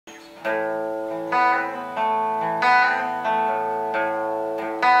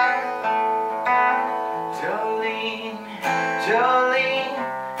Jolene, Jolene,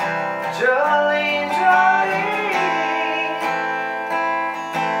 Jolene, Jolene,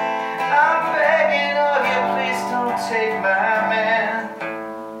 I'm begging of you, please don't take my man.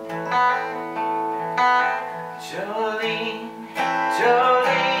 Jolene,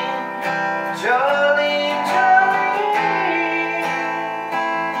 Jolene, Jolene, Jolene,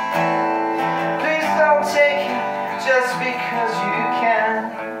 please don't take him just because you can.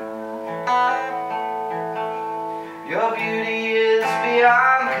 Your beauty is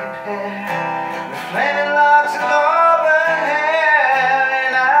beyond compare, with flaming locks of auburn hair,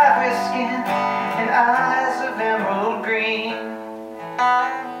 and ivory skin, and eyes of emerald green.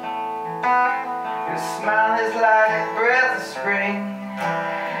 Your smile is like a breath of spring,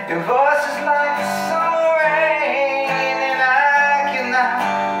 your voice is like the summer rain, and I cannot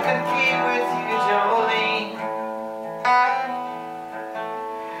compete with you, Jolene.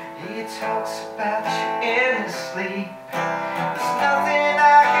 He talks about you in his sleep. There's nothing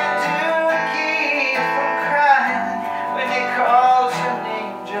I can do to keep from crying when he calls your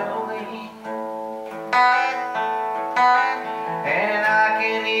name, Jolene. And I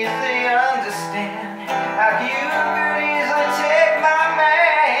can easily understand how you could easily take my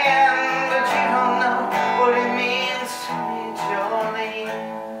man, but you don't know what it means to me, Jolene.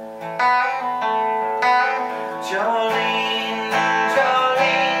 Jolene,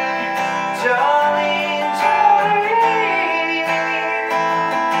 Jolene, Jolene, Jolene,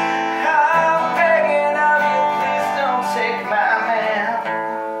 I'm begging of you, please don't take my man.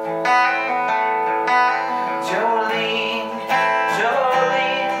 Jolene,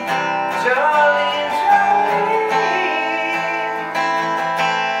 Jolene, Jolene, Jolene,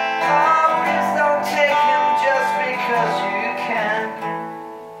 oh, please don't take him just because you can.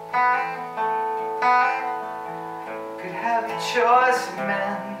 Could have a choice of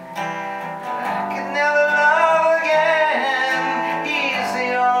men,